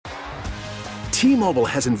T-Mobile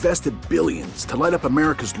has invested billions to light up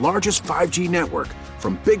America's largest 5G network,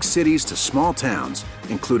 from big cities to small towns,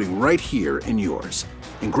 including right here in yours.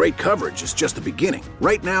 And great coverage is just the beginning.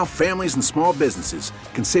 Right now, families and small businesses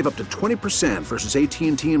can save up to 20% versus AT&T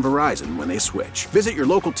and Verizon when they switch. Visit your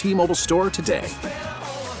local T-Mobile store today.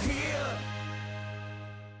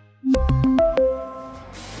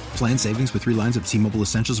 Plan savings with 3 lines of T-Mobile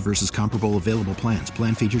Essentials versus comparable available plans.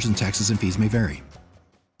 Plan features and taxes and fees may vary.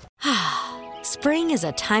 Spring is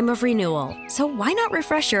a time of renewal, so why not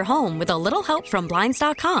refresh your home with a little help from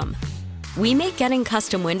Blinds.com? We make getting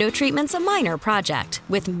custom window treatments a minor project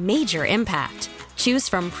with major impact. Choose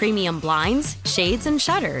from premium blinds, shades, and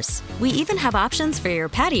shutters. We even have options for your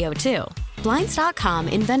patio, too. Blinds.com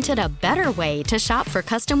invented a better way to shop for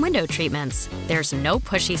custom window treatments. There's no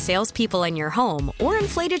pushy salespeople in your home or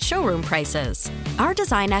inflated showroom prices. Our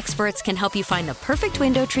design experts can help you find the perfect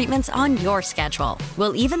window treatments on your schedule.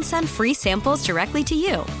 We'll even send free samples directly to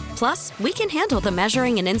you. Plus, we can handle the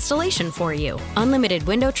measuring and installation for you. Unlimited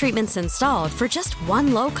window treatments installed for just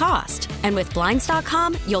one low cost. And with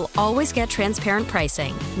Blinds.com, you'll always get transparent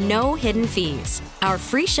pricing. No hidden fees. Our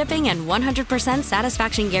free shipping and 100%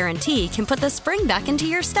 satisfaction guarantee can put the spring back into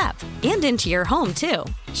your step and into your home, too.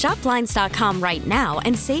 Shop Blinds.com right now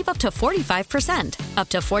and save up to 45%. Up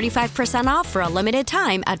to 45% off for a limited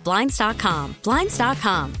time at Blinds.com.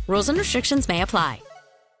 Blinds.com. Rules and restrictions may apply.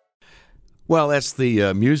 Well, that's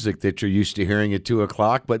the music that you're used to hearing at 2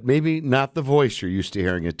 o'clock, but maybe not the voice you're used to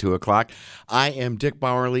hearing at 2 o'clock. I am Dick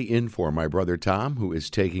Bowerly in for my brother Tom, who is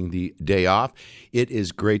taking the day off. It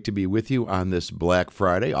is great to be with you on this Black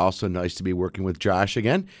Friday. Also nice to be working with Josh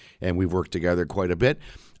again, and we've worked together quite a bit.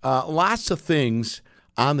 Lots of things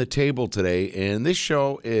on the table today, and this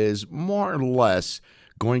show is more or less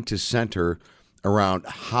going to center around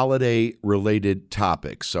holiday-related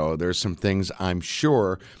topics. So there's some things I'm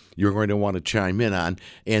sure you're going to want to chime in on,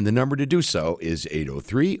 and the number to do so is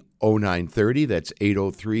 803-0930. That's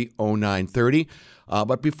 803-0930.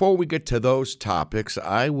 But before we get to those topics,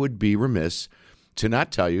 I would be remiss to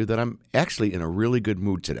not tell you that I'm actually in a really good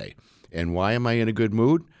mood today. And why am I in a good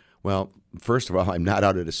mood? Well, first of all, I'm not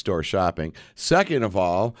out at a store shopping. Second of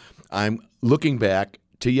all, I'm looking back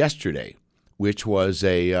to yesterday, which was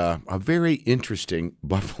a very interesting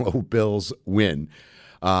Buffalo Bills win.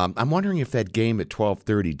 I'm wondering if that game at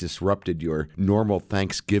 12:30 disrupted your normal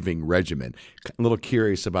Thanksgiving regimen. A little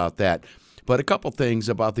curious about that. But a couple things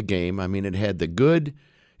about the game. I mean, it had the good,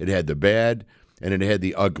 it had the bad, and it had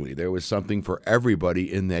the ugly. There was something for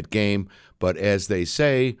everybody in that game. But as they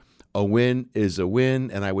say, a win is a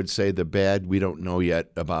win. And I would say the bad, we don't know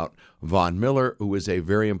yet about Von Miller, who is a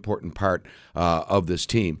very important part of this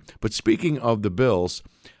team. But speaking of the Bills,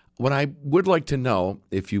 what I would like to know,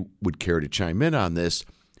 if you would care to chime in on this,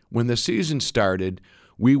 when the season started,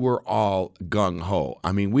 we were all gung-ho.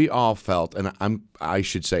 I mean, we all felt, and I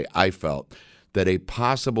should say I felt, that a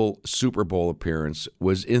possible Super Bowl appearance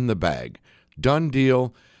was in the bag. Done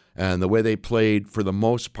deal, and the way they played for the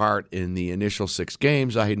most part in the initial 6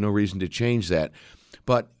 games, I had no reason to change that.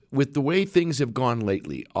 But with the way things have gone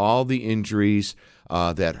lately, all the injuries,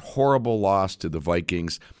 that horrible loss to the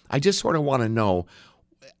Vikings, I just sort of want to know,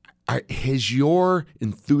 has your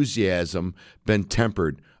enthusiasm been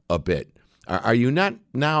tempered a bit? Are you not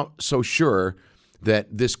now so sure that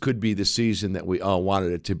this could be the season that we all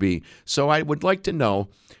wanted it to be? So I would like to know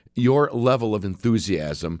your level of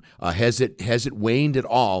enthusiasm. Has it waned at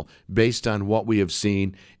all based on what we have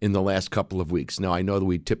seen in the last couple of weeks? Now, I know that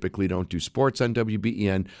we typically don't do sports on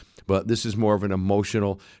WBEN, but this is more of an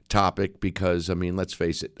emotional topic because, I mean, let's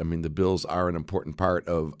face it. I mean, the Bills are an important part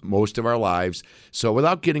of most of our lives. So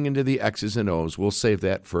without getting into the X's and O's, we'll save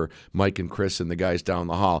that for Mike and Chris and the guys down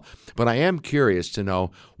the hall. But I am curious to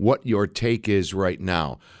know what your take is right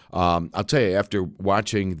now. I'll tell you, after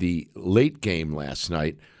watching the late game last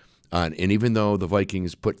night, and even though the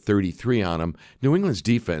Vikings put 33 on them, New England's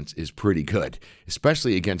defense is pretty good,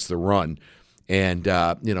 especially against the run. And,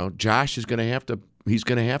 Josh is going to have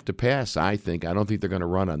to pass, I think. I don't think they're going to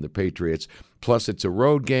run on the Patriots. Plus, it's a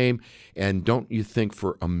road game. And don't you think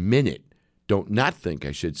for a minute, for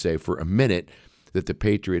a minute, that the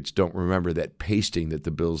Patriots don't remember that pasting that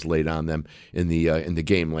the Bills laid on them in the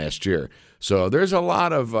game last year. So there's a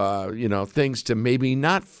lot of, things to maybe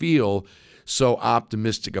not feel so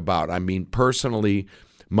optimistic about. I mean, personally,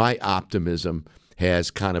 my optimism has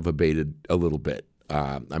kind of abated a little bit.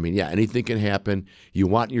 Anything can happen. You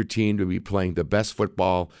want your team to be playing the best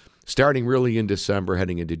football starting really in December,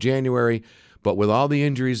 heading into January. But with all the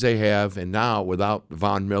injuries they have, and now without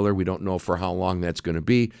Von Miller, we don't know for how long that's going to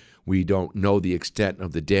be. We don't know the extent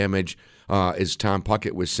of the damage. As Tom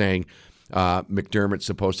Puckett was saying, McDermott's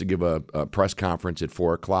supposed to give a press conference at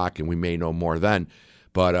 4 o'clock, and we may know more then.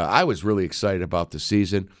 But I was really excited about the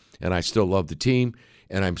season, and I still love the team,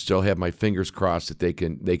 and I'm still have my fingers crossed that they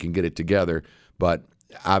can get it together. But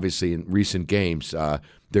obviously, in recent games,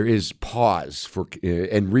 there is pause for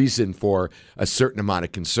and reason for a certain amount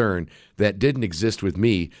of concern that didn't exist with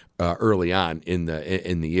me early on in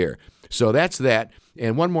the year. So that's that.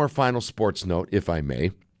 And one more final sports note, if I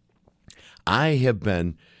may. I have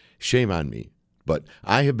been, shame on me, but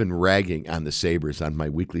I have been ragging on the Sabres on my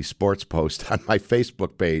weekly sports post on my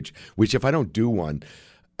Facebook page, which if I don't do one,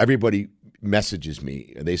 everybody messages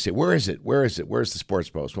me. They say, where is it? Where is it? Where's the sports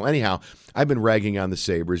post? Well, anyhow, I've been ragging on the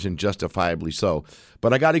Sabres, and justifiably so.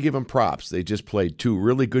 But I got to give them props. They just played 2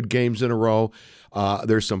 really good games in a row.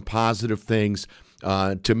 There's some positive things.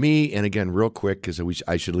 To me, and again, real quick, because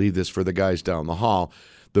I should leave this for the guys down the hall,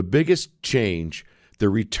 the biggest change, the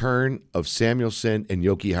return of Samuelsson and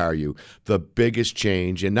Jokiharju, the biggest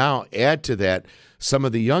change. And now add to that, some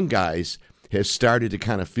of the young guys have started to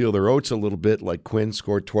kind of feel their oats a little bit, like Quinn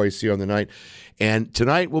scored twice the other night. And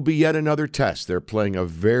tonight will be yet another test. They're playing a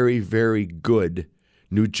very, very good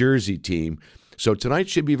New Jersey team. So tonight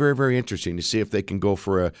should be very, very interesting to see if they can go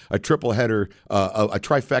for a triple header, a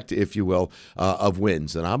trifecta, if you will, of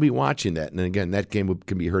wins. And I'll be watching that. And again, that game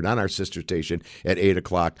can be heard on our sister station at 8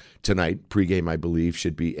 o'clock tonight. Pregame, I believe,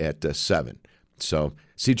 should be at 7. So,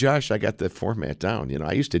 see, Josh, I got the format down.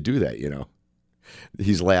 I used to do that,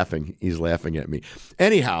 He's laughing. He's laughing at me.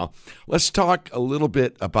 Anyhow, let's talk a little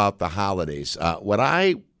bit about the holidays. What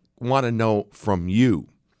I want to know from you,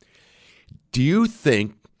 do you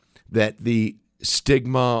think that the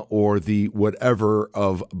stigma or the whatever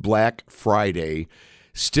of Black Friday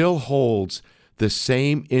still holds the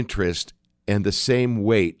same interest and the same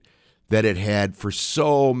weight that it had for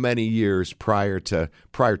so many years prior to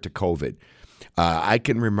COVID? I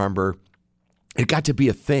can remember it got to be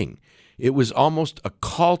a thing. It was almost a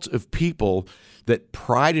cult of people that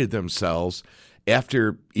prided themselves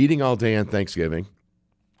after eating all day on Thanksgiving,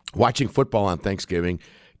 watching football on Thanksgiving,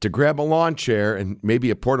 to grab a lawn chair and maybe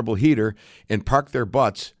a portable heater and park their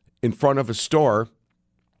butts in front of a store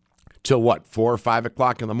till 4 or 5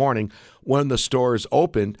 o'clock in the morning when the store is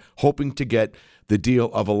opened, hoping to get the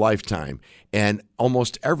deal of a lifetime. And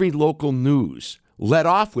almost every local news led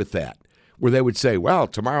off with that, where they would say, well,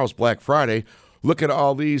 tomorrow's Black Friday. Look at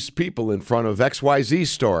all these people in front of XYZ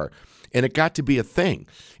store. And it got to be a thing.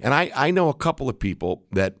 And I know a couple of people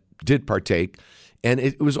that did partake, and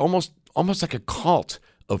it was almost like a cult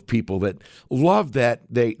of people that loved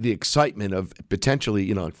the excitement of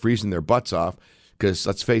potentially, freezing their butts off, because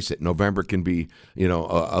let's face it, November can be,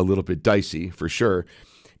 a little bit dicey for sure.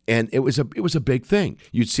 And it was a big thing.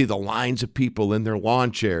 You'd see the lines of people in their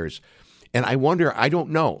lawn chairs. And I wonder, I don't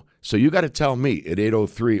know. So you got to tell me at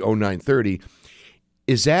 803-0930,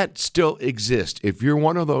 is that still exist? If you're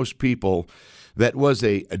one of those people that was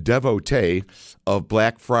a devotee of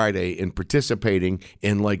Black Friday and participating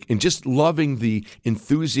in just loving the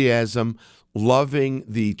enthusiasm, loving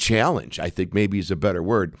the challenge, I think maybe is a better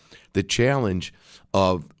word, the challenge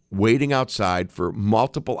of waiting outside for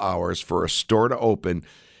multiple hours for a store to open,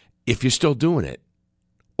 if you're still doing it.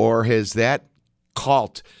 Or has that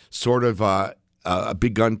cult sort of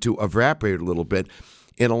begun to evaporate a little bit?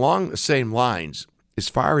 And along the same lines, as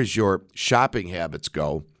far as your shopping habits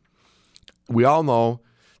go, we all know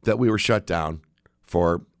that we were shut down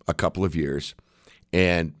for a couple of years,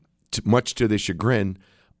 and much to the chagrin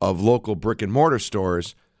of local brick and mortar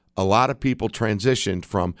stores, a lot of people transitioned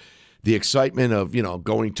from the excitement of,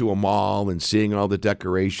 going to a mall and seeing all the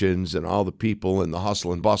decorations and all the people and the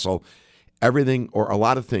hustle and bustle. Everything, or a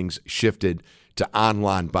lot of things, shifted to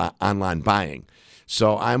online buying.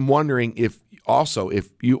 So I'm wondering if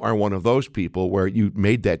you are one of those people where you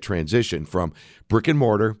made that transition from brick and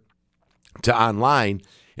mortar to online,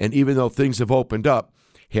 and even though things have opened up,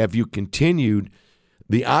 have you continued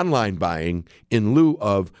the online buying in lieu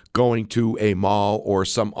of going to a mall or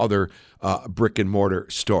some other brick and mortar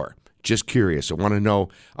store? Just curious. I want to know,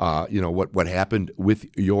 what happened with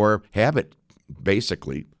your habit,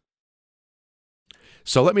 basically.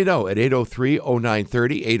 So let me know at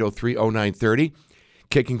 803-0930, 803-0930.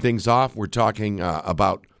 Kicking things off, we're talking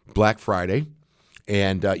about Black Friday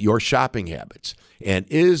and your shopping habits. And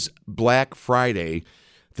is Black Friday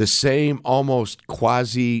the same almost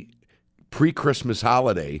quasi pre-Christmas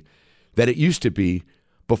holiday that it used to be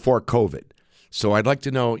before COVID? So I'd like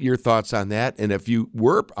to know your thoughts on that. And if you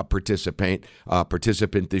were a participant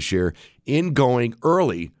this year in going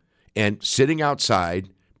early and sitting outside,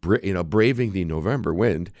 braving the November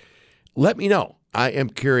wind, let me know. I am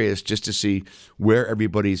curious just to see where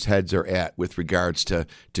everybody's heads are at with regards to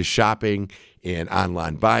shopping and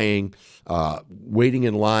online buying, waiting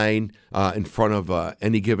in line in front of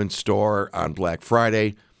any given store on Black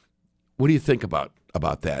Friday. What do you think about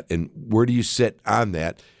that? And where do you sit on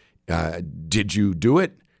that? Did you do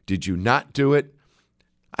it? Did you not do it?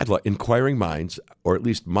 I'd like inquiring minds, or at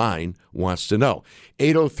least mine, wants to know.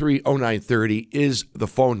 803-0930 is the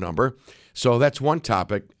phone number. So that's one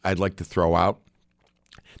topic I'd like to throw out.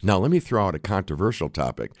 Now, let me throw out a controversial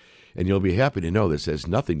topic, and you'll be happy to know this has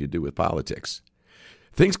nothing to do with politics.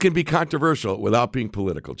 Things can be controversial without being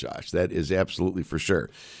political, Josh. That is absolutely for sure.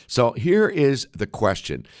 So here is the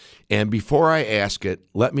question. And before I ask it,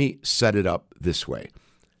 let me set it up this way.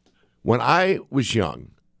 When I was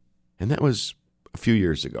young, and that was a few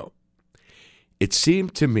years ago, it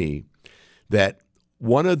seemed to me that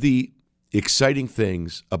one of the exciting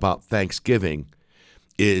things about Thanksgiving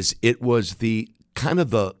is it was the kind of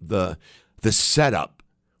the setup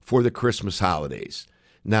for the Christmas holidays.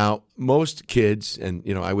 Now, most kids, and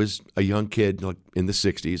I was a young kid in the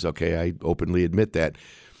 60s, okay, I openly admit that.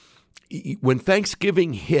 When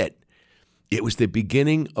Thanksgiving hit, it was the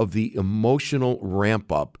beginning of the emotional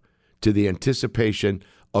ramp up to the anticipation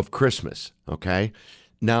of Christmas, okay?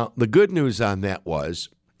 Now, the good news on that was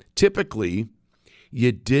typically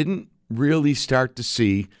you didn't really start to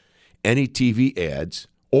see any TV ads,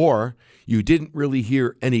 or you didn't really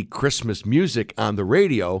hear any Christmas music on the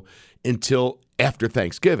radio until after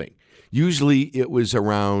Thanksgiving. Usually it was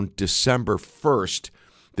around December 1st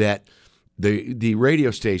that the radio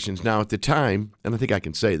stations, now at the time, and I think I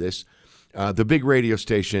can say this, the big radio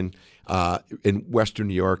station in Western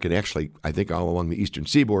New York, and actually I think all along the Eastern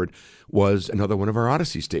Seaboard, was another one of our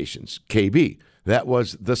Odyssey stations, KB. That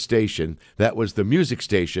was the station. That was the music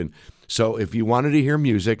station. So if you wanted to hear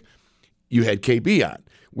music, you had KB on,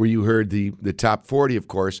 where you heard the top 40, of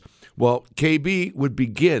course. Well, KB would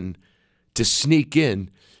begin to sneak in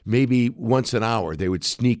maybe once an hour. They would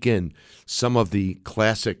sneak in some of the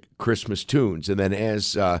classic Christmas tunes. And then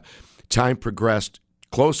as time progressed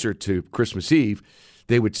closer to Christmas Eve,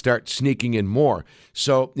 they would start sneaking in more.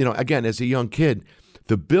 So, again, as a young kid,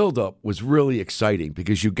 the buildup was really exciting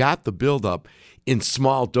because you got the buildup in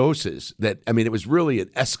small doses. It was really an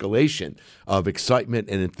escalation of excitement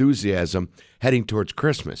and enthusiasm heading towards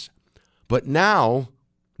Christmas. But now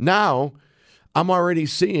I'm already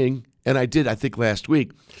seeing, and I think last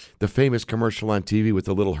week, the famous commercial on TV with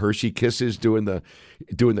the little Hershey Kisses doing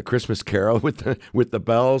the Christmas Carol with the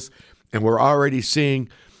bells, and we're already seeing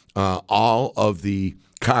all of the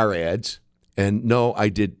car ads. And no, I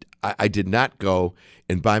did not go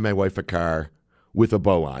and buy my wife a car with a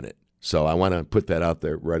bow on it. So I want to put that out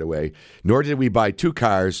there right away. Nor did we buy two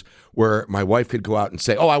cars where my wife could go out and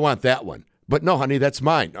say, "Oh, I want that one." But no, honey, that's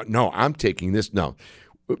mine. No, I'm taking this. No,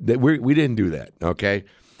 we didn't do that, okay?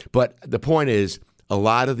 But the point is, a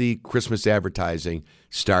lot of the Christmas advertising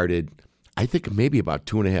started, I think maybe about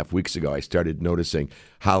 2.5 weeks ago, I started noticing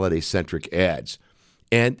holiday-centric ads.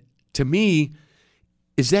 And to me,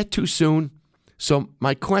 is that too soon? So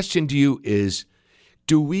my question to you is,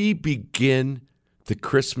 do we begin the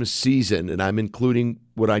Christmas season, and I'm including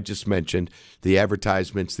what I just mentioned, the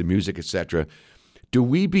advertisements, the music, etc., do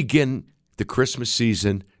we begin the Christmas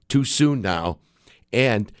season too soon now?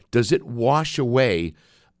 And does it wash away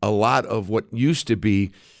a lot of what used to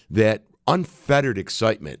be that unfettered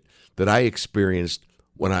excitement that I experienced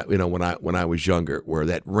when I was younger, where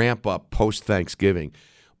that ramp up post Thanksgiving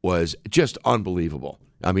was just unbelievable?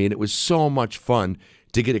 I mean, it was so much fun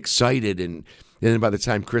to get excited, and then by the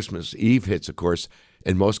time Christmas Eve hits, of course,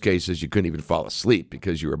 in most cases you couldn't even fall asleep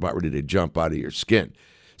because you were about ready to jump out of your skin.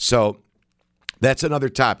 So that's another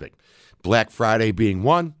topic. Black Friday being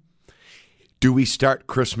one. Do we start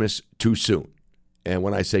Christmas too soon? And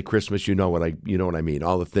when I say Christmas, you know what I mean.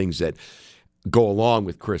 All the things that go along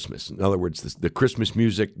with Christmas. In other words, the Christmas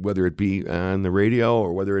music, whether it be on the radio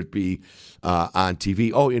or whether it be on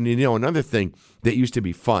TV. Oh, and another thing that used to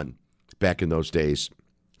be fun back in those days.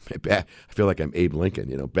 I feel like I'm Abe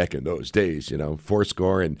Lincoln, back in those days,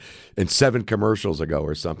 80 and 7 commercials ago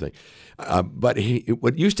or something. But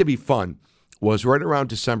what used to be fun was right around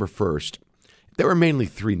December 1st, there were mainly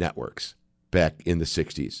 3 networks back in the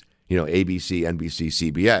 60s, ABC,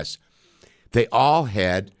 NBC, CBS. They all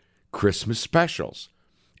had Christmas specials.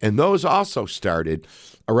 And those also started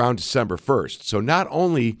around December 1st. So not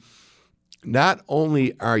only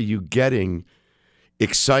are you getting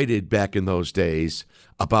excited back in those days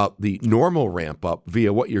about the normal ramp up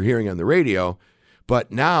via what you're hearing on the radio,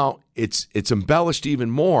 but now it's embellished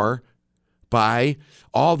even more by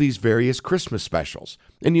all these various Christmas specials.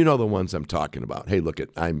 And you know the ones I'm talking about. Hey, look,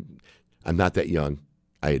 I'm not that young.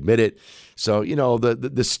 I admit it. So,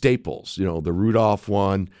 the staples, the Rudolph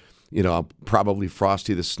one, probably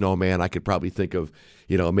Frosty the Snowman. I could probably think of,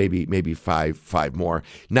 maybe five more.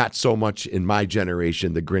 Not so much in my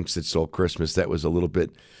generation, The Grinch That Stole Christmas. That was a little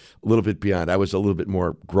bit beyond. I was a little bit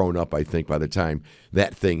more grown up, I think, by the time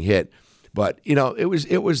that thing hit. But,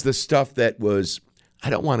 it was the stuff that was, I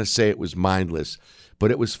don't want to say it was mindless,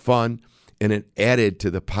 but it was fun, and it added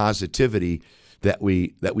to the positivity that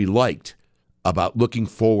we liked about looking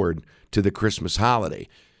forward to the Christmas holiday.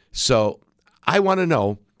 So I want to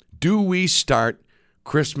know, do we start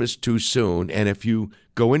Christmas too soon? And if you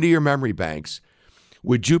go into your memory banks,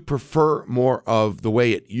 would you prefer more of the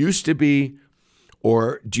way it used to be,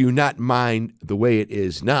 or do you not mind the way it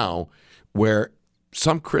is now, where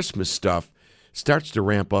some Christmas stuff starts to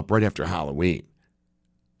ramp up right after Halloween?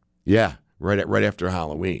 Yeah, right after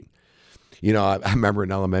Halloween. I remember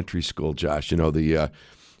in elementary school, Josh, the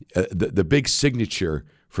big signature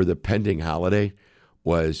for the pending holiday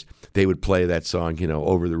was they would play that song,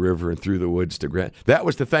 Over the River and Through the Woods to Grant. That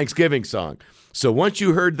was the Thanksgiving song. So once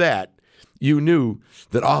you heard that, you knew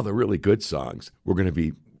that all the really good songs were going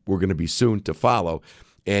to be soon to follow,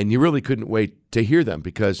 and you really couldn't wait to hear them,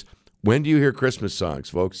 because when do you hear Christmas songs,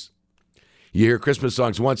 folks? You hear Christmas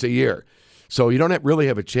songs once a year. So you don't really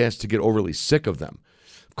have a chance to get overly sick of them.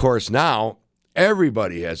 Of course, now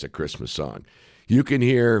everybody has a Christmas song. You can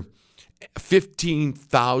hear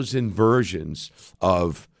 15,000 versions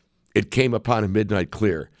of It Came Upon a Midnight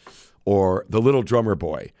Clear, or The Little Drummer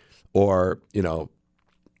Boy, or,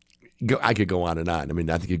 I could go on and on. I mean,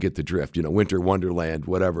 I think you get the drift. Winter Wonderland,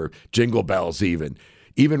 whatever, Jingle Bells even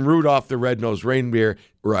Rudolph the Red-Nosed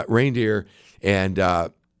Reindeer, and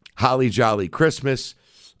Holly Jolly Christmas,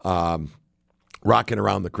 Rocking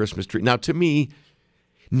Around the Christmas Tree. Now, to me,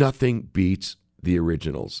 nothing beats the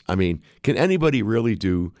originals. I mean, can anybody really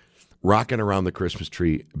do Rocking Around the Christmas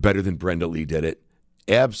Tree better than Brenda Lee did it?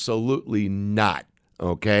 Absolutely not,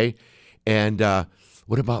 okay? And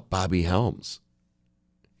what about Bobby Helms?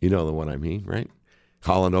 You know the one I mean, right?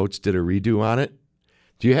 Hall & Oates did a redo on it.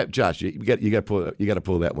 Do you have, Josh, you got to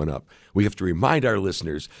pull that one up. We have to remind our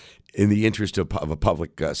listeners in the interest of a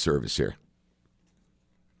public service here.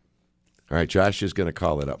 All right, Josh is going to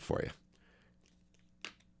call it up for you.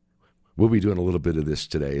 We'll be doing a little bit of this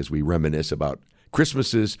today as we reminisce about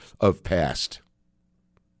Christmases of past.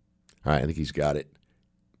 All right, I think he's got it.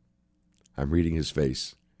 I'm reading his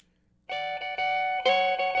face.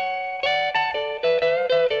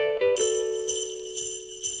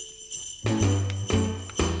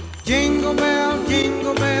 Jingle bell,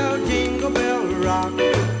 jingle bell, jingle bell rock.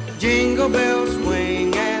 Jingle bells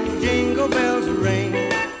swing and jingle bells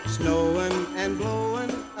ring. Snowing and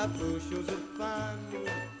blowing up bushels of fun.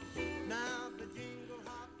 Now the jingle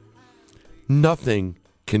hop. Nothing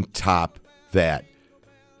can top that,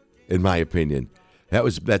 in my opinion.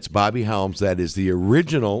 That's Bobby Helms. That is the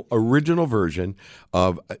original version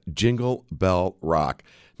of Jingle Bell Rock.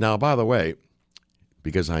 Now, by the way,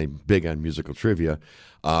 because I'm big on musical trivia,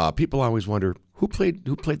 people always wonder who played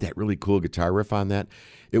that really cool guitar riff on that.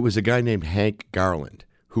 It was a guy named Hank Garland,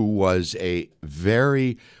 who was a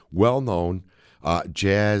very well-known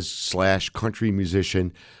jazz/country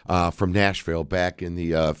musician from Nashville back in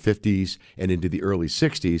the 50s and into the early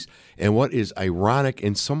 60s. And what is ironic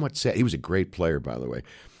and somewhat sad, he was a great player, by the way.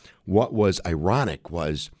 What was ironic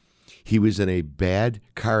was he was in a bad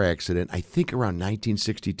car accident, I think around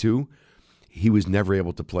 1962. He was never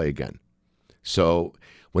able to play again. So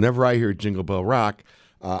whenever I hear Jingle Bell Rock,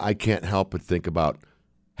 I can't help but think about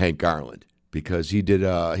Hank Garland, because he had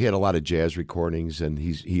a lot of jazz recordings, and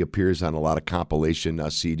he appears on a lot of compilation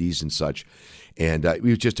CDs and such. And he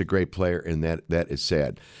was just a great player, and that is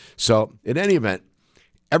sad. So in any event,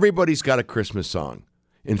 everybody's got a Christmas song.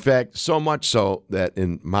 In fact, so much so that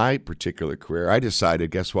in my particular career, I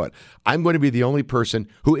decided, guess what? I'm going to be the only person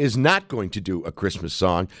who is not going to do a Christmas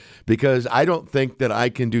song, because I don't think that I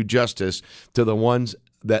can do justice to the ones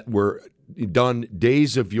that were done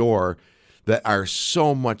days of yore that are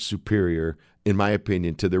so much superior, in my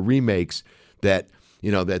opinion, to the remakes that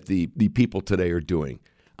the people today are doing.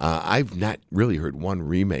 I've not really heard one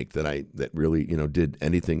remake that really did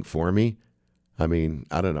anything for me. I mean,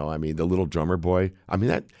 I don't know. I mean, The Little Drummer Boy. I mean,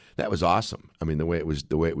 that was awesome. I mean, the way it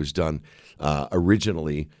was done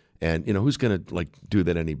originally, and who's going to do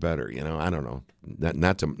that any better? I don't know.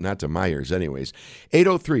 Not to my ears, anyways.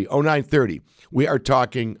 803-0930. We are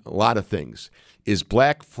talking a lot of things. Is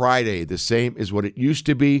Black Friday the same as what it used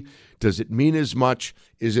to be? Does it mean as much?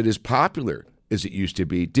 Is it as popular as it used to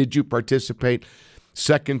be? Did you participate?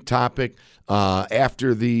 Second topic,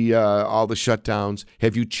 after the all the shutdowns,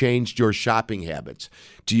 have you changed your shopping habits?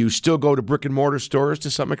 Do you still go to brick and mortar stores to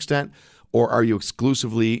some extent, or are you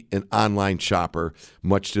exclusively an online shopper,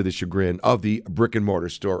 much to the chagrin of the brick and mortar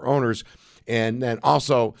store owners? And then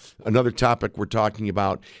also another topic we're talking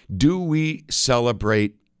about, do we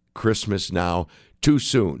celebrate Christmas now too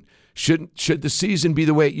soon? Should the season be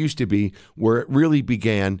the way it used to be, where it really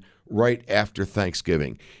began right after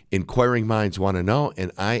Thanksgiving? Inquiring minds want to know,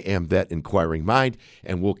 and I am that inquiring mind,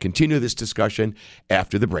 and we'll continue this discussion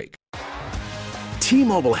after the break.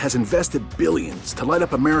 T-Mobile has invested billions to light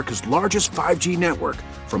up America's largest 5G network,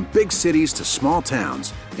 from big cities to small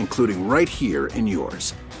towns, including right here in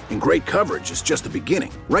yours. And great coverage is just the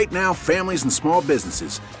beginning. Right now, families and small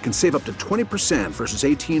businesses can save up to 20% versus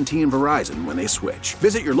AT&T and Verizon when they switch.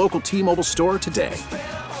 Visit your local T-Mobile store today.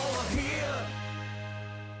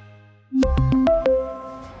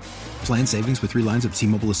 Plan savings with 3 lines of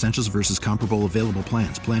T-Mobile Essentials versus comparable available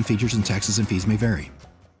plans. Plan features and taxes and fees may vary.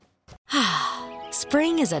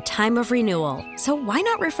 Spring is a time of renewal, so why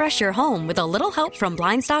not refresh your home with a little help from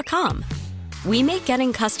Blinds.com? We make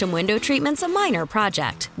getting custom window treatments a minor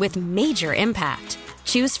project with major impact.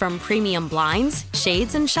 Choose from premium blinds,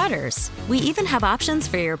 shades, and shutters. We even have options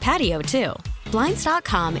for your patio, too.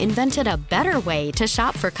 Blinds.com invented a better way to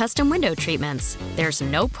shop for custom window treatments. There's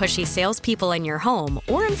no pushy salespeople in your home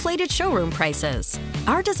or inflated showroom prices.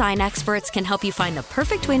 Our design experts can help you find the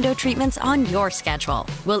perfect window treatments on your schedule.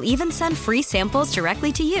 We'll even send free samples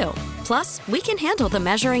directly to you. Plus, we can handle the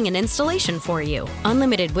measuring and installation for you.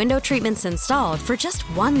 Unlimited window treatments installed for just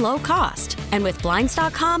one low cost. And with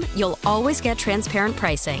Blinds.com, you'll always get transparent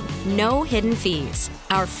pricing. No hidden fees.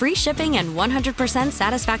 Our free shipping and 100%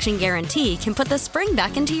 satisfaction guarantee can put the spring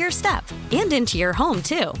back into your step and into your home,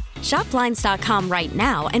 too. Shop Blinds.com right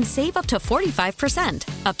now and save up to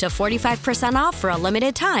 45%. Up to 45% off for a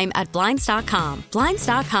limited time at Blinds.com.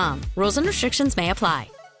 Blinds.com. Rules and restrictions may apply.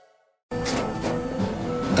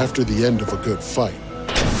 After the end of a good fight,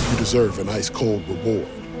 you deserve an ice-cold reward.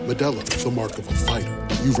 Modelo is the mark of a fighter.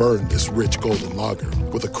 You've earned this rich golden lager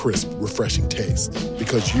with a crisp, refreshing taste.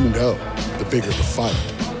 Because you know, the bigger the fight,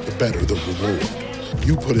 the better the reward.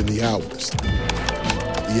 You put in the hours,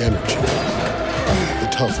 the energy, the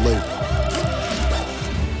tough labor.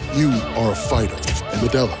 You are a fighter, and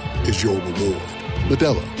Modelo is your reward.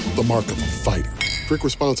 Modelo, the mark of a fighter. Drink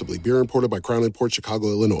responsibly. Beer imported by Crown Imports, Chicago,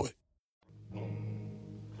 Illinois.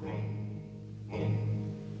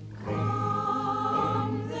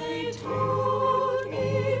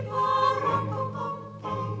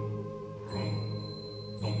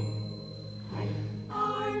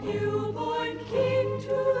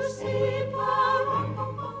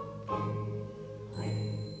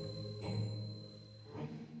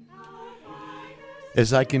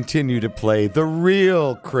 As I continue to play the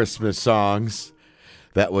real Christmas songs,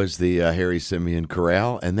 that was the Harry Simeon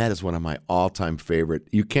Chorale, and that is one of my all-time favorite.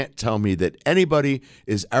 You can't tell me that anybody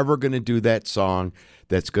is ever going to do that song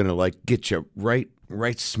that's going to like get you right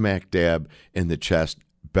smack dab in the chest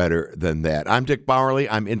better than that. I'm Dick Bowerly.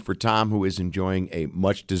 I'm in for Tom, who is enjoying a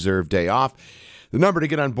much-deserved day off. The number to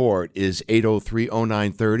get on board is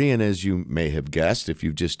 803-0930, and as you may have guessed, if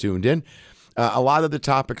you've just tuned in, a lot of the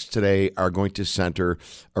topics today are going to center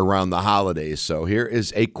around the holidays. So here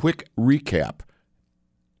is a quick recap.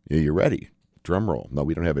 Are you ready? Drum roll. No,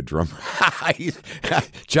 we don't have a drum.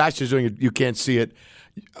 Josh is doing it. You can't see it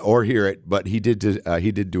or hear it, but he did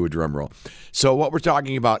do a drum roll. So what we're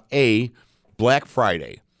talking about, Black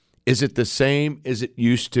Friday. Is it the same as it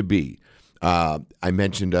used to be? I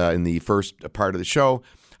mentioned in the first part of the show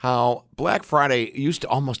how Black Friday used to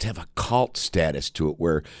almost have a cult status to it,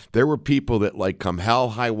 where there were people that, like, come hell,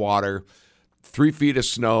 high water, 3 feet of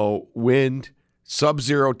snow, wind,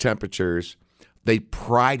 sub-zero temperatures, they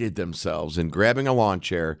prided themselves in grabbing a lawn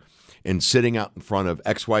chair and sitting out in front of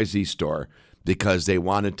XYZ store because they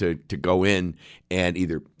wanted to go in and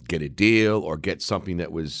either get a deal or get something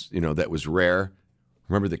that was, that was rare.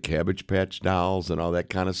 Remember the Cabbage Patch dolls and all that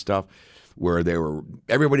kind of stuff? Where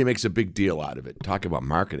everybody makes a big deal out of it. Talk about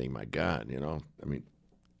marketing, my God, I mean,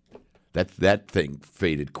 that thing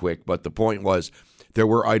faded quick. But the point was, there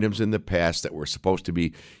were items in the past that were supposed to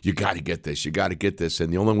be, you got to get this,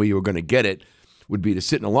 and the only way you were going to get it would be to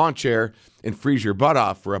sit in a lawn chair and freeze your butt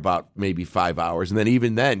off for about maybe 5 hours, and then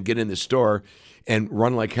even then get in the store and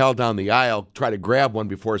run like hell down the aisle, try to grab one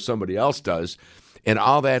before somebody else does, and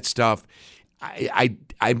all that stuff.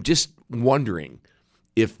 I'm just wondering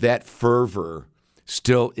if that fervor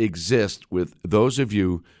still exists with those of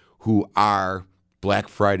you who are Black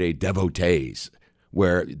Friday devotees,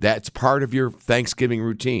 where that's part of your Thanksgiving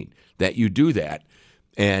routine, that you do that.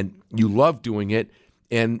 and you love doing it,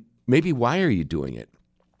 and maybe why are you doing it?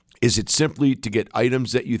 Is it simply to get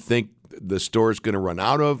items that you think the store is going to run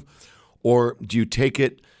out of, or do you take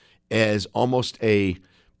it as almost a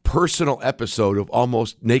personal episode of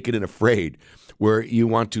Almost Naked and Afraid, where you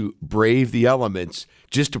want to brave the elements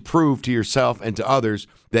just to prove to yourself and to others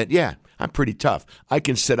that, yeah, I'm pretty tough. I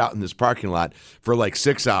can sit out in this parking lot for like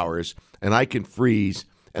 6 hours, and I can freeze,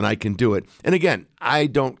 and I can do it. And again, I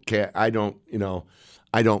don't care. I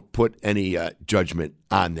don't put any judgment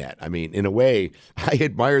on that. I mean, in a way, I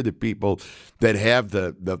admire the people that have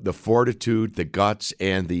the fortitude, the guts,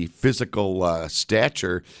 and the physical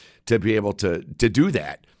stature to be able to do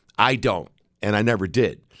that. I don't, and I never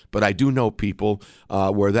did. But I do know people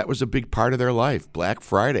where that was a big part of their life. Black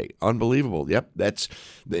Friday, unbelievable. Yep, that's,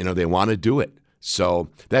 they want to do it. So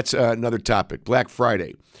that's another topic. Black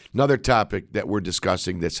Friday. Another topic that we're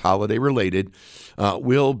discussing that's holiday related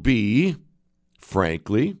will be,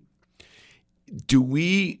 frankly, do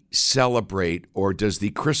we celebrate, or does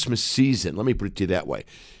the Christmas season, let me put it to you that way,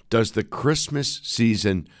 does the Christmas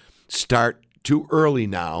season start too early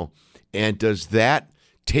now, and does that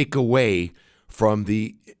take away from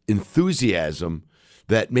the enthusiasm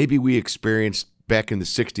that maybe we experienced back in the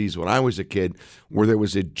 60s when I was a kid, where there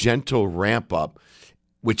was a gentle ramp up,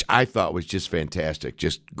 which I thought was just fantastic,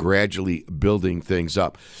 just gradually building things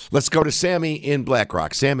up. Let's go to Sammy in Black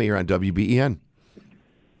Rock. Sammy, you're on WBEN.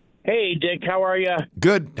 Hey, Dick, how are you?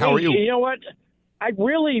 Good. How are you? You know what? I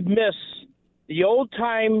really miss the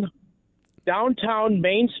old-time downtown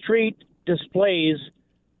Main Street displays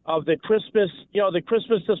of the Christmas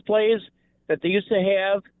displays that they used to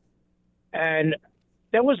have. And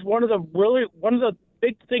that was one of the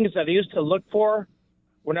big things that I used to look for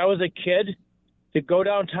when I was a kid, to go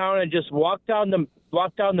downtown and just walk down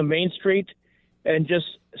the Main Street and just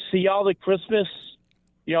see all the Christmas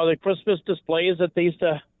displays that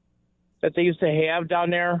they used to have down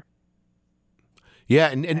there.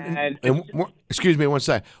 Yeah, and excuse me one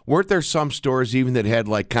second. Weren't there some stores even that had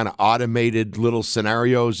like kind of automated little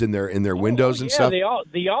scenarios in their windows and stuff? Yeah,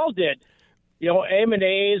 they all did.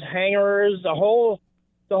 M&A's, hangers, the whole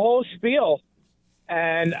spiel.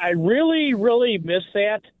 And I really, really miss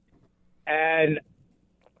that. And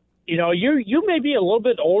you may be a little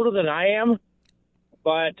bit older than I am,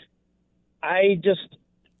 but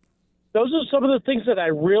those are some of the things that I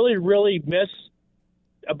really, really miss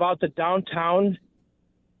about the downtown,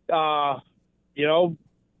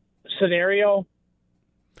 scenario.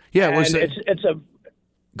 Yeah,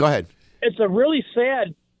 go ahead. It's a really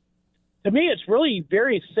sad. To me, it's really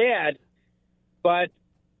very sad. But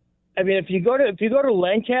I mean, if you go to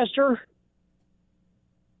Lancaster,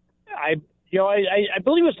 I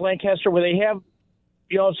believe it's Lancaster, where they have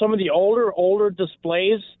some of the older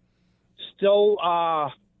displays still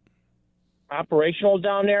operational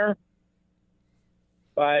down there.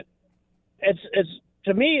 But it's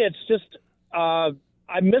to me, it's just I'm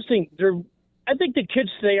missing. I think the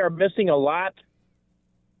kids today are missing a lot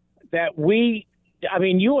that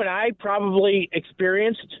you and I probably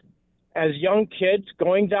experienced as young kids,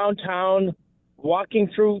 going downtown, walking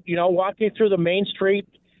through the Main Street,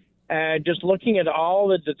 and just looking at all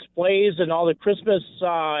the displays and all the Christmas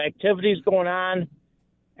activities going on.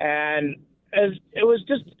 And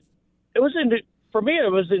for me,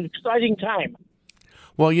 it was an exciting time.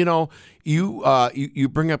 Well, you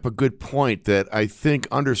bring up a good point that I think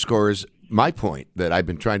underscores my point that I've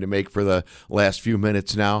been trying to make for the last few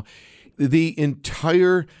minutes now.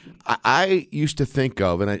 I used to think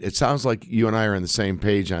of, and it sounds like you and I are on the same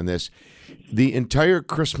page on this, the entire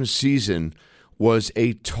Christmas season was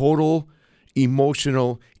a total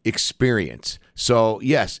emotional experience. So,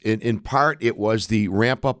 yes, in part, it was the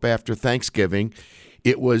ramp up after Thanksgiving.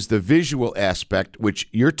 It was the visual aspect, which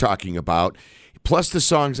you're talking about, plus the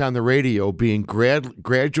songs on the radio being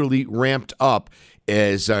gradually ramped up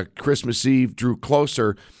as Christmas Eve drew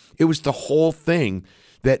closer. It was the whole thing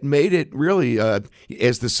that made it really,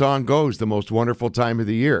 as the song goes, the most wonderful time of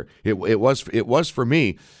the year. It was for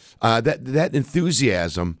me. That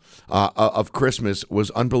enthusiasm of Christmas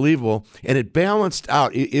was unbelievable, and it balanced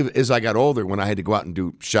out. As I got older, when I had to go out and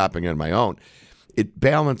do shopping on my own, it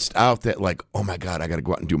balanced out that, like, oh my God, I got to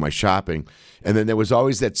go out and do my shopping. And then there was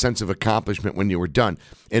always that sense of accomplishment when you were done.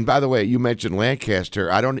 And by the way, you mentioned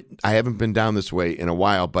Lancaster. I haven't been down this way in a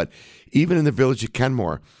while, but even in the village of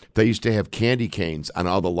Kenmore, they used to have candy canes on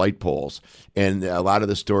all the light poles, and a lot of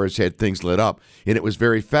the stores had things lit up, and it was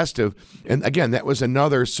very festive. And again, that was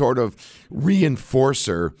another sort of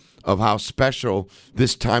reinforcer of how special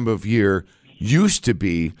this time of year used to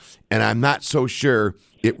be, and I'm not so sure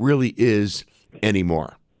it really is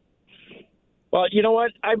anymore. Well, you know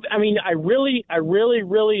what? I mean, I really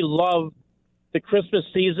love the Christmas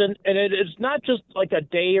season, and it's not just like a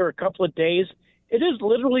day or a couple of days. It is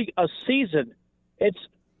literally a season. It's,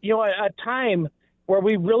 a time where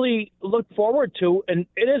we really look forward to, and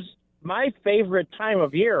it is my favorite time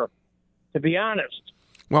of year, to be honest.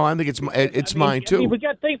 Well, I think it's mine too. I mean, we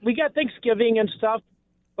got Thanksgiving and stuff,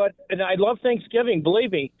 and I love Thanksgiving,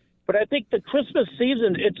 believe me. But I think the Christmas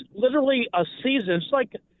season, it's literally a season. It's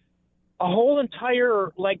like a whole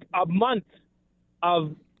entire, like, a month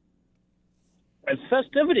of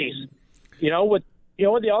festivities, with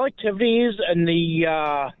all activities and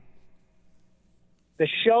the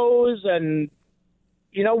shows and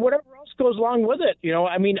whatever else goes along with it.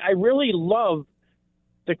 I mean, I really love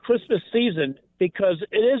the Christmas season because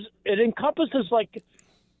it encompasses like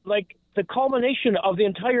the culmination of the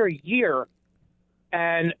entire year,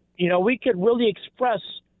 and we could really express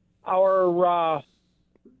our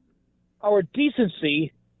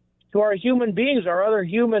decency to our human beings, our other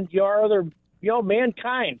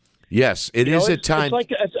mankind. Yes, it is a time. It's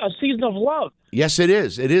like a season of love. Yes, it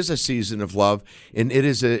is. It is a season of love, and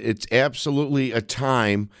it's absolutely a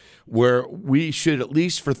time where we should, at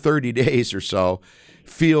least for 30 days or so,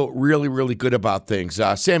 feel really, really good about things.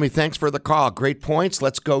 Sammy, thanks for the call. Great points.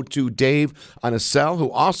 Let's go to Dave on a cell, who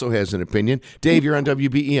also has an opinion. Dave, you're on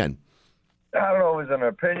WBEN. I don't know if it's an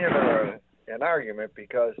opinion or an argument,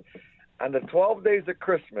 because on the 12 days of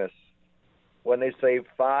Christmas, when they say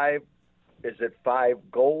 5, is it 5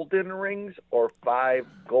 golden rings or 5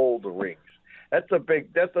 gold rings? That's a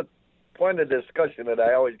point of discussion that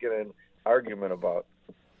I always get an argument about.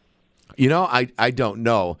 I don't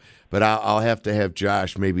know, but I'll have to have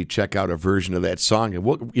Josh maybe check out a version of that song,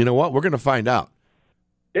 and you know what? We're going to find out.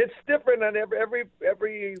 It's different, and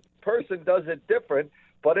every person does it different.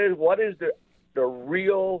 But what is the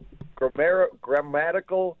real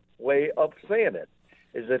grammatical way of saying it?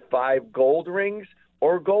 Is it 5 gold rings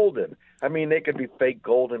or golden? I mean, they could be fake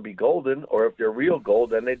gold and be golden, or if they're real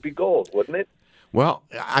gold, then they'd be gold, wouldn't it? Well,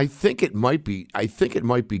 I think it might be. I think it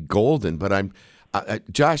might be golden, but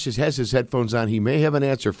Josh has his headphones on. He may have an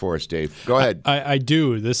answer for us, Dave. Go ahead. I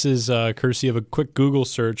do. This is courtesy of a quick Google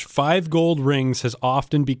search. 5 gold rings has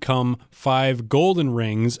often become 5 golden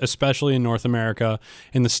rings, especially in North America.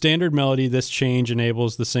 In the standard melody, this change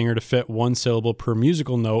enables the singer to fit one syllable per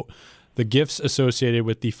musical note. The gifts associated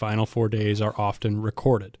with the final 4 days are often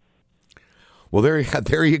recorded. Well,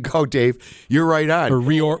 there you go, Dave. You're right on. Or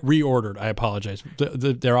reordered. I apologize.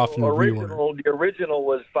 They're often reordered. The original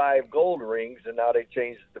was 5 gold rings, and now they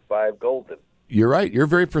changed it to 5 golden. You're right. You're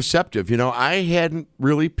very perceptive. I hadn't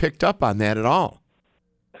really picked up on that at all.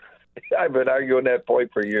 I've been arguing that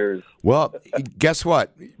point for years. Well, guess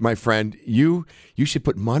what, my friend? You should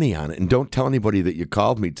put money on it, and don't tell anybody that you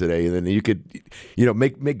called me today. And then you could,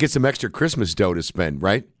 get some extra Christmas dough to spend,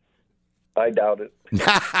 right? I doubt it.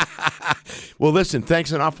 Well, listen,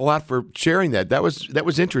 thanks an awful lot for sharing that. That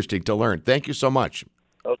was interesting to learn. Thank you so much.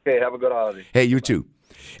 Okay, have a good holiday. Hey, you too.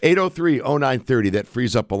 803-0930. That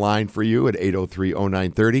frees up a line for you at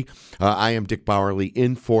 803-0930. I am Dick Bowerly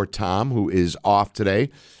in for Tom, who is off today.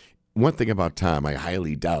 One thing about Tom, I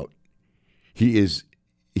highly doubt he's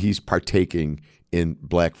partaking in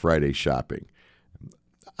Black Friday shopping.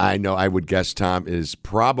 I know I would guess Tom is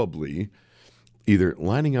probably either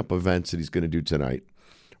lining up events that he's going to do tonight,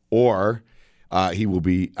 or he will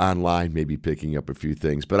be online maybe picking up a few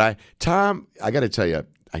things. But Tom, I got to tell you,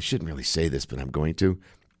 I shouldn't really say this, but I'm going to.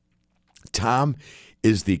 Tom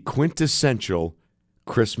is the quintessential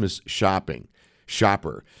Christmas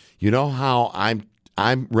shopper. You know how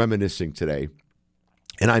I'm reminiscing today,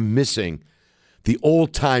 and I'm missing the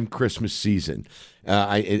old-time Christmas season.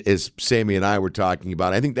 As Sammy and I were talking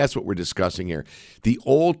about, I think that's what we're discussing here. The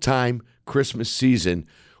old-time Christmas season,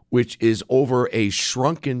 which is over a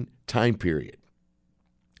shrunken time period.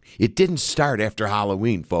 It didn't start after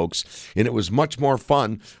Halloween, folks, and it was much more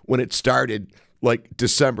fun when it started like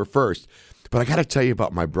December 1st. But I got to tell you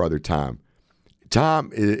about my brother Tom.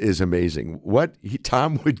 Tom is amazing. What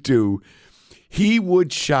Tom would do, he would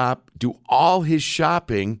do all his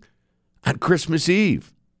shopping on Christmas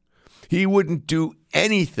Eve. He wouldn't do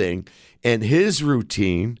anything, and his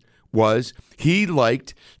routine was he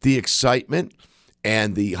liked the excitement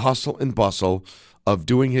and the hustle and bustle of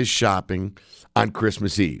doing his shopping on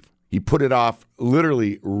Christmas Eve. He put it off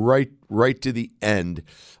literally right to the end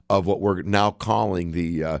of what we're now calling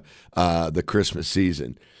the Christmas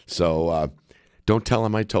season. So don't tell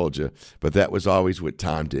him I told you, but that was always what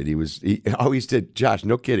Tom did. He always did. Josh,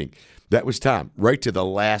 no kidding. That was Tom. Right to the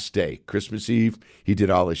last day, Christmas Eve, he did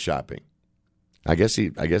all his shopping. I guess he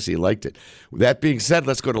liked it. With that being said,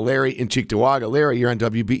 let's go to Larry in Cheektowaga. Larry, you're on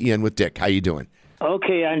WBEN with Dick. How you doing?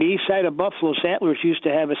 Okay, on the east side of Buffalo, Sattlers used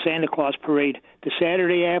to have a Santa Claus parade the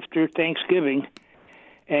Saturday after Thanksgiving,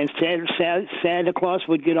 and Santa Claus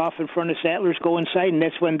would get off in front of Sattlers, go inside, and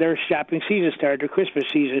that's when their shopping season started, their Christmas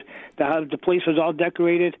season. The place was all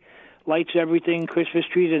decorated, lights, everything, Christmas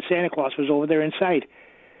trees, and Santa Claus was over there inside,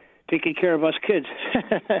 taking care of us kids.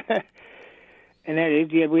 And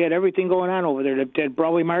we had everything going on over there. The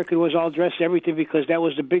Broadway Market was all dressed, everything, because that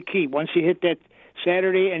was the big key. Once you hit that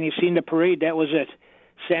Saturday and you seen the parade, that was it.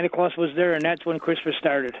 Santa Claus was there, and that's when Christmas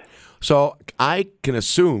started. So I can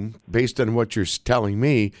assume, based on what you're telling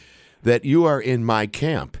me, that you are in my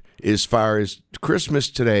camp as far as Christmas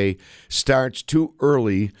today starts too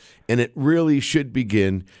early, and it really should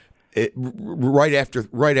begin right after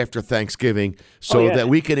Thanksgiving, so that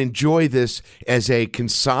we can enjoy this as a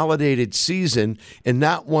consolidated season and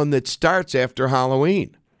not one that starts after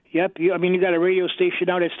Halloween. Yep. You got a radio station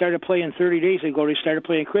now that started playing 30 days ago. They started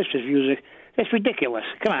playing Christmas music. That's ridiculous.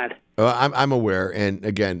 Come on. I'm aware, and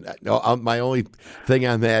again, my only thing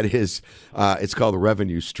on that is it's called a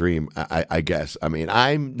revenue stream, I guess. I mean,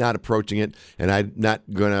 I'm not approaching it, and I'm not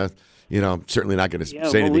going to, certainly not going to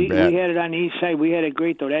say anything bad. We had it on the east side. We had it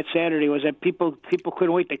great, though. That Saturday was that people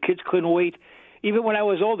couldn't wait. The kids couldn't wait. Even when I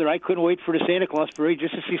was older, I couldn't wait for the Santa Claus parade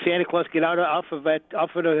just to see Santa Claus get off of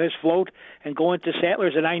his float and go into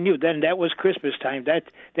Sattlers, and I knew then that was Christmas time.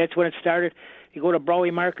 That's when it started. You go to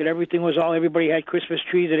Broadway Market, everybody had Christmas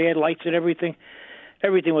trees, and they had lights and everything.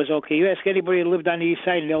 Everything was okay. You ask anybody that lived on the east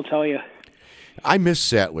side, and they'll tell you. I miss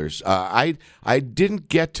Sattlers. I didn't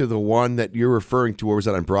get to the one that you're referring to. Or was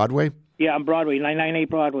that on Broadway? Yeah, on Broadway, 998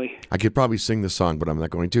 Broadway. I could probably sing the song, but I'm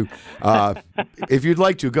not going to. If you'd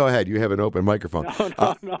like to, go ahead. You have an open microphone.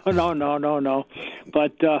 No.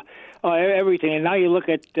 But everything. And now you look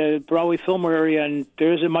at the Broadway Fillmore area, and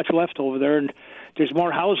there isn't much left over there. And there's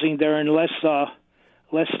more housing there and less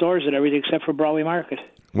stores and everything, except for Broadway Market.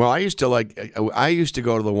 Well, I used to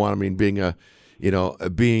go to the one. I mean, being a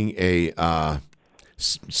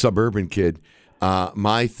suburban kid,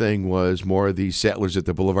 my thing was more of the Sattlers at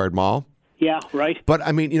the Boulevard Mall. Yeah, right. But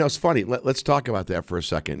I mean, it's funny. Let's talk about that for a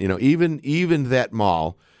second. Even that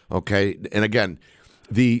mall. Okay, and again,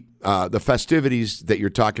 the festivities that you're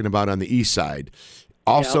talking about on the east side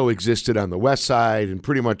also existed on the west side and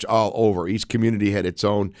pretty much all over. Each community had its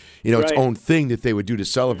own, its own thing that they would do to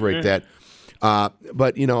celebrate that.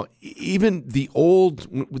 But even the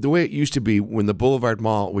way it used to be when the Boulevard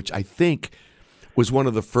Mall, which I think was one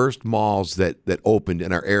of the first malls that opened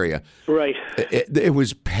in our area. Right. It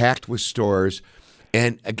was packed with stores.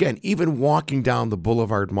 And again, even walking down the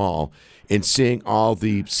Boulevard Mall and seeing all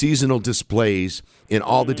the seasonal displays in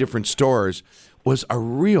all the different stores was a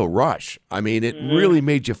real rush. I mean, it really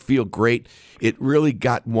made you feel great. It really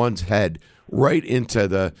got one's head right into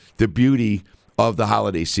the beauty of the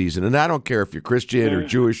holiday season. And I don't care if you're Christian or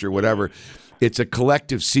Jewish or whatever. It's a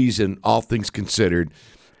collective season, all things considered.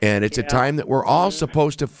 And it's a time that we're all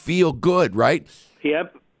supposed to feel good, right?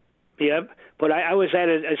 Yep. But I was at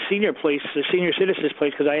a senior place, a senior citizens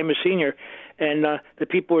place, because I am a senior, and the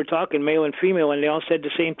people were talking, male and female, and they all said the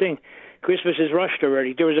same thing. Christmas is rushed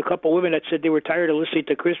already. There was a couple women that said they were tired of listening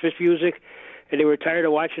to Christmas music, and they were tired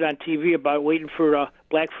of watching on TV about waiting for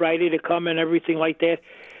Black Friday to come and everything like that.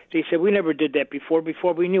 They said, we never did that before.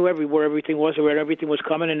 Before, we knew where everything was, where everything was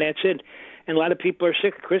coming, and that's it. And a lot of people are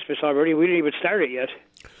sick of Christmas already. We didn't even start it yet.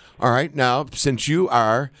 All right. Now, since you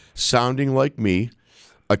are sounding like me,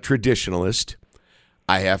 a traditionalist,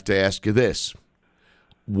 I have to ask you this.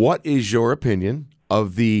 What is your opinion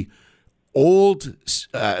of the old,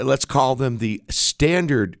 let's call them the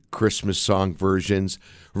standard Christmas song versions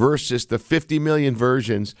versus the 50 million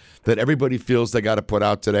versions that everybody feels they got to put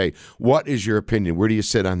out today? What is your opinion? Where do you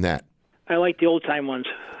sit on that? I like the old-time ones.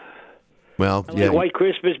 Well, I like White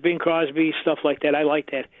Christmas, Bing Crosby, stuff like that. I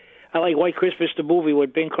like that. I like White Christmas, the movie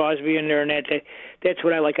with Bing Crosby in there, and that's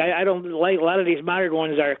what I like. I don't like a lot of these modern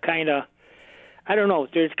ones are kind of, I don't know,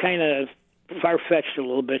 they're kind of far-fetched a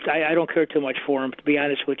little bit. I don't care too much for them, to be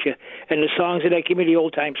honest with you. And the songs that I give me, the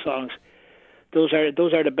old-time songs, those are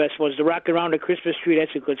the best ones. The Rock Around the Christmas Tree,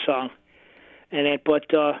 that's a good song.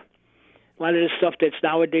 But a lot of the stuff that's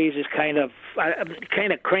nowadays is kind of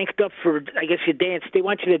cranked up for, I guess, you dance. They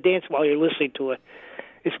want you to dance while you're listening to it.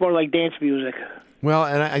 It's more like dance music. Well,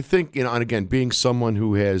 and I think, and again, being someone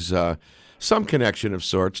who has some connection of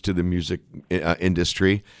sorts to the music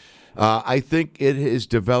industry, I think it has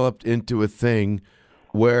developed into a thing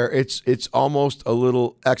where it's almost a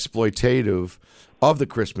little exploitative of the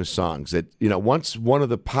Christmas songs. That, once one of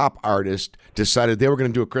the pop artists decided they were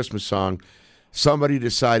going to do a Christmas song, somebody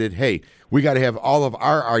decided, hey, we got to have all of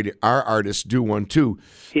our artists do one too.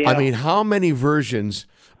 Yeah. I mean, how many versions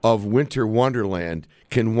of Winter Wonderland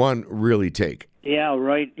can one really take? Yeah,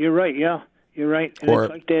 right. You're right. Yeah, you're right. And it's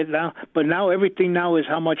like that now. But now everything now is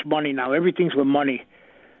how much money. Now everything's with money.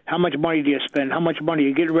 How much money do you spend? How much money?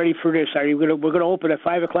 You get ready for this? Are you gonna? We're gonna open at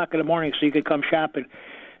 5:00 in the morning so you can come shopping.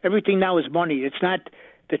 Everything now is money. It's not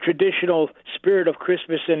the traditional spirit of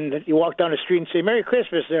Christmas, and you walk down the street and say, "Merry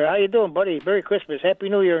Christmas, there. How you doing, buddy? Merry Christmas, Happy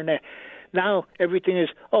New Year." And that. Now everything is,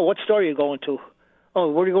 "Oh, what store are you going to? Oh,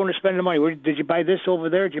 where are you going to spend the money? Did you buy this over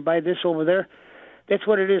there? Did you buy this over there?" That's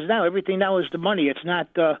what it is now. Everything now is the money. It's not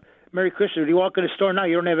Merry Christmas. When you walk in the store now,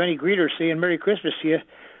 you don't have any greeters saying Merry Christmas to you.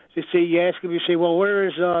 You ask them, you say, "Well, where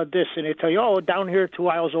is this?" And they tell you, "Oh, down here 2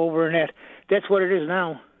 aisles over," and that. That's what it is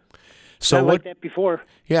now. So not what, like that before.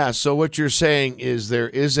 Yeah, so what you're saying is there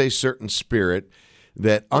is a certain spirit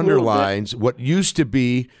that underlines what used to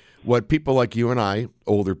be what people like you and I,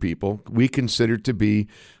 older people, we consider to be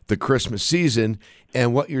the Christmas season.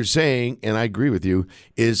 And what you're saying, and I agree with you,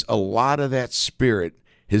 is a lot of that spirit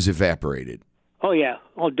has evaporated. Oh, yeah.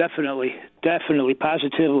 Oh, definitely. Definitely.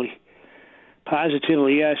 Positively,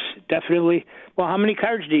 yes. Definitely. Well, how many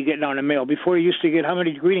cards do you get now in the mail? Before you used to get how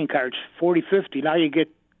many greeting cards? 40, 50. Now you get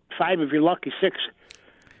 5 if you're lucky, 6.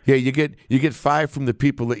 Yeah, you get 5 from the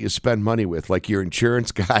people that you spend money with, like your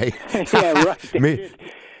insurance guy. Yeah, right.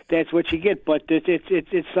 That's what you get, but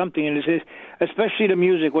it's something, and it's especially the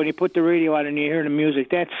music. When you put the radio on and you hear the music,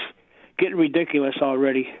 that's getting ridiculous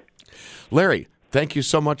already. Larry, thank you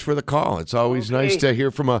so much for the call. It's always nice to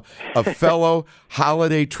hear from a fellow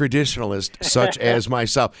holiday traditionalist such as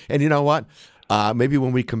myself. And you know what? Maybe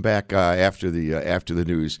when we come back after the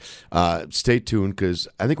news, stay tuned, because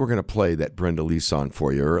I think we're going to play that Brenda Lee song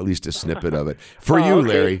for you, or at least a snippet of it. For you, okay.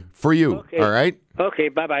 Larry. For you. Okay. All right? Okay,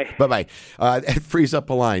 bye-bye. Bye-bye. That frees up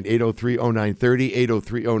a line, 803-0930,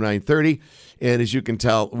 803-0930. And as you can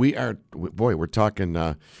tell, we're talking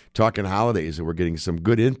holidays, and we're getting some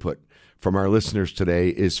good input from our listeners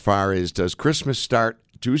today as far as, does Christmas start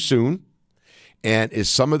too soon? And is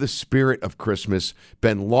some of the spirit of Christmas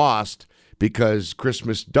been lost because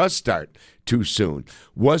Christmas does start too soon?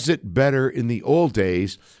 Was it better in the old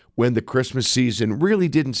days when the Christmas season really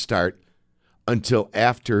didn't start until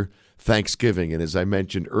after Thanksgiving? And as I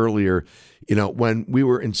mentioned earlier, when we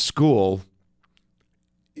were in school,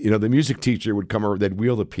 the music teacher would come over, they'd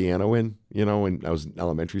wheel the piano in, when I was in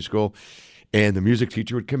elementary school, and the music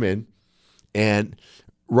teacher would come in, and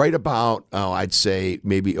right about, I'd say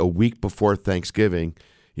maybe a week before Thanksgiving,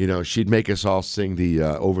 she'd make us all sing the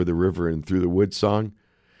Over the River and Through the Woods song.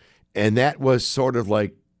 And that was sort of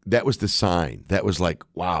like, that was the sign. That was like,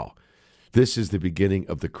 wow, this is the beginning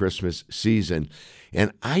of the Christmas season.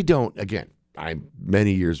 And I'm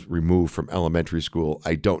many years removed from elementary school.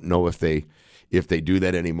 I don't know if they do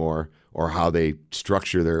that anymore or how they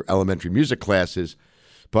structure their elementary music classes.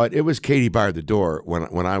 But it was Katie bar the door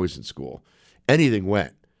when I was in school. Anything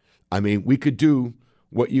went. I mean, we could do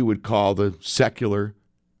what you would call the secular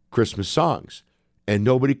Christmas songs, and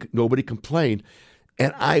nobody complained.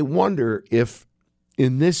 And I wonder if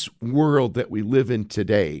in this world that we live in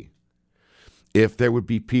today, if there would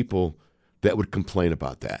be people that would complain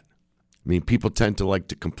about that. I mean, people tend to like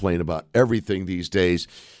to complain about everything these days.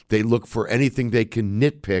 They look for anything they can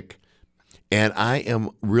nitpick, and I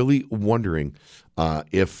am really wondering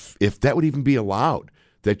if that would even be allowed,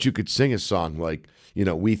 that you could sing a song like,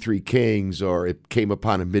 We Three Kings, or It Came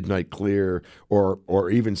Upon a Midnight Clear, or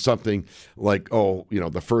even something like,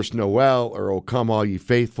 The First Noel, or Oh Come All Ye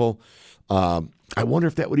Faithful. I wonder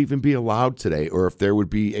if that would even be allowed today, or if there would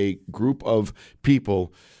be a group of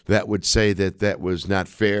people that would say that was not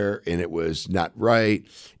fair, and it was not right,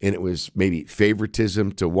 and it was maybe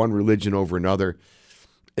favoritism to one religion over another.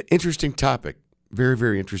 Interesting topic. Very,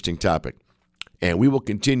 very interesting topic. And we will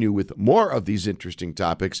continue with more of these interesting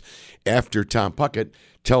topics after Tom Puckett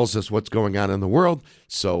tells us what's going on in the world.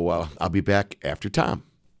 So I'll be back after Tom.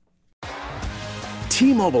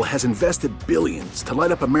 T-Mobile has invested billions to light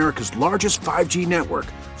up America's largest 5G network,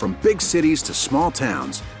 from big cities to small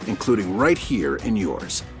towns, including right here in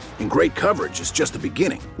yours. And great coverage is just the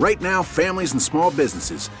beginning. Right now, families and small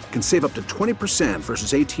businesses can save up to 20%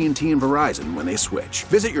 versus AT&T and Verizon when they switch.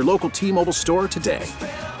 Visit your local T-Mobile store today.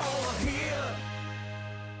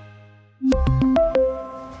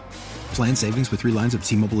 Plan savings with 3 lines of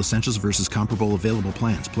T-Mobile Essentials versus comparable available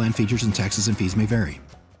plans. Plan features and taxes and fees may vary.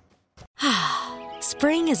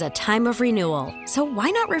 Spring is a time of renewal, so why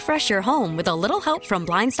not refresh your home with a little help from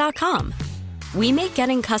Blinds.com? We make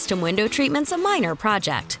getting custom window treatments a minor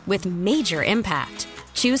project with major impact.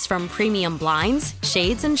 Choose from premium blinds,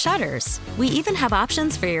 shades, and shutters. We even have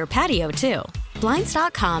options for your patio, too.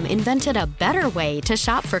 Blinds.com invented a better way to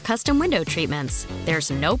shop for custom window treatments. There's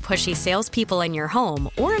no pushy salespeople in your home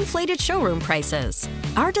or inflated showroom prices.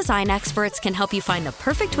 Our design experts can help you find the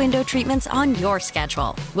perfect window treatments on your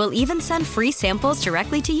schedule. We'll even send free samples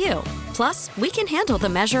directly to you. Plus, we can handle the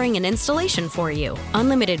measuring and installation for you.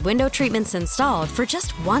 Unlimited window treatments installed for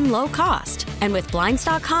just one low cost. And with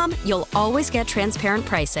Blinds.com, you'll always get transparent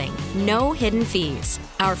pricing. No hidden fees.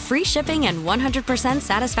 Our free shipping and 100%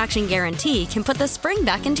 satisfaction guarantee can put the spring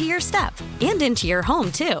back into your step and into your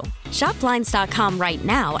home, too. Shop Blinds.com right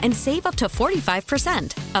now and save up to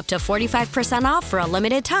 45%. Up to 45% off for a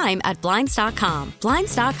limited time at Blinds.com.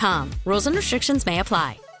 Blinds.com. Rules and restrictions may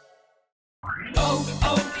apply.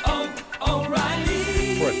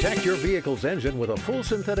 O'Reilly. Protect your vehicle's engine with a full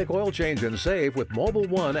synthetic oil change and save with Mobil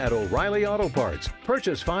 1 at O'Reilly Auto Parts.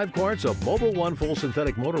 Purchase 5 quarts of Mobil 1 full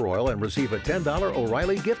synthetic motor oil and receive a $10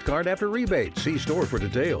 O'Reilly gift card after rebate. See store for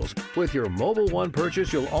details. With your Mobil 1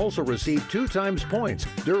 purchase, you'll also receive 2 times points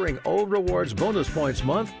during O Rewards Bonus Points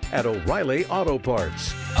Month at O'Reilly Auto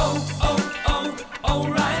Parts.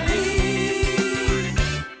 O'Reilly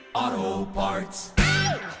Auto Parts.